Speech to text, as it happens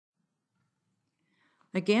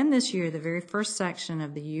Again this year, the very first section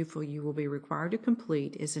of the UFL you will be required to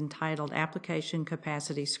complete is entitled Application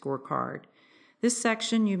Capacity Scorecard. This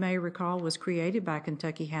section, you may recall, was created by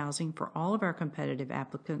Kentucky Housing for all of our competitive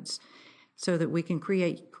applicants so that we can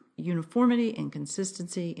create uniformity and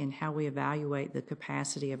consistency in how we evaluate the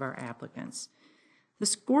capacity of our applicants. The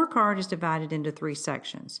scorecard is divided into 3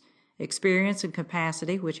 sections: experience and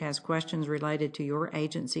capacity, which has questions related to your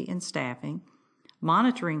agency and staffing;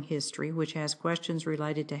 monitoring history, which has questions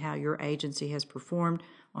related to how your agency has performed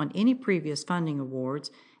on any previous funding awards;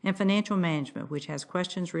 and financial management, which has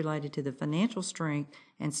questions related to the financial strength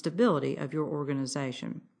and stability of your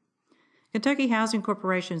organization. Kentucky Housing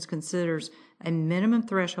Corporation considers a minimum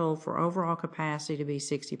threshold for overall capacity to be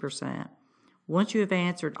 60%. Once you have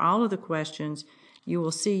answered all of the questions, you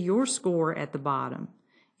will see your score at the bottom.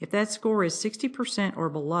 If that score is 60% or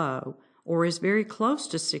below, or is very close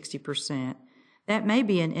to 60%, that may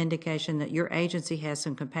be an indication that your agency has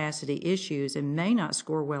some capacity issues and may not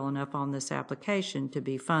score well enough on this application to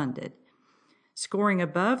be funded. Scoring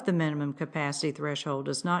above the minimum capacity threshold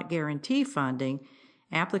does not guarantee funding.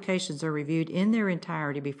 Applications are reviewed in their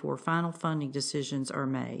entirety before final funding decisions are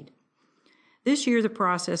made. This year, the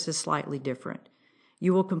process is slightly different.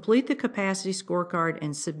 You will complete the capacity scorecard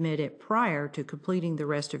and submit it prior to completing the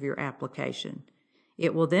rest of your application.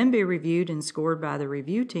 It will then be reviewed and scored by the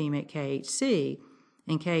review team at KHC,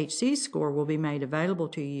 and KHC's score will be made available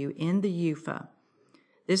to you in the UFA.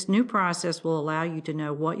 This new process will allow you to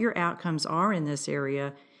know what your outcomes are in this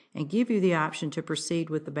area and give you the option to proceed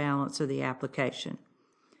with the balance of the application.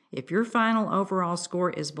 If your final overall score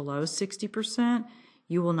is below 60%,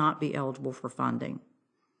 you will not be eligible for funding.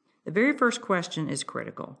 The very first question is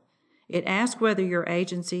critical. It asks whether your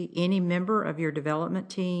agency, any member of your development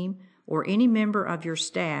team, or any member of your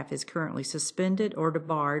staff is currently suspended or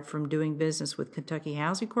debarred from doing business with Kentucky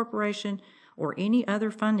Housing Corporation or any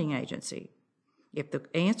other funding agency. If the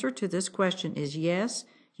answer to this question is yes,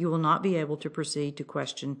 you will not be able to proceed to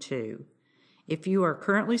question 2. If you are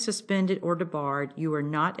currently suspended or debarred, you are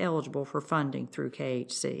not eligible for funding through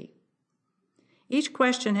KHC. Each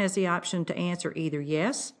question has the option to answer either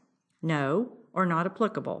yes, no, or not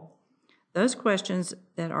applicable. Those questions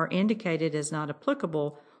that are indicated as not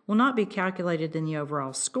applicable will not be calculated in the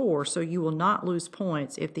overall score, so you will not lose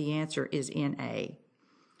points if the answer is in A.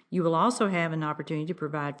 You will also have an opportunity to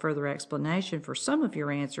provide further explanation for some of your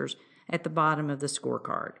answers at the bottom of the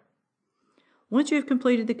scorecard. Once you have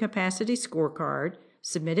completed the capacity scorecard,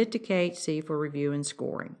 submit it to KHC for review and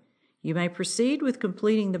scoring. You may proceed with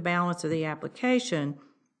completing the balance of the application,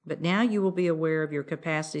 but now you will be aware of your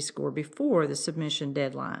capacity score before the submission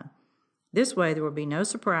deadline. This way, there will be no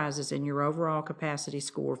surprises in your overall capacity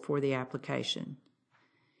score for the application.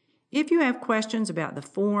 If you have questions about the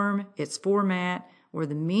form, its format, or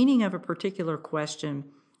the meaning of a particular question,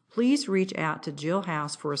 please reach out to Jill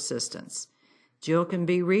House for assistance. Jill can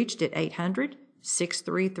be reached at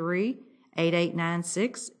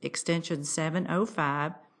 800-633-8896, extension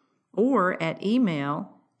 705, or at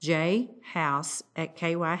email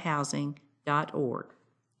jhouse@kyhousing.org.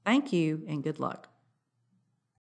 Thank you and good luck.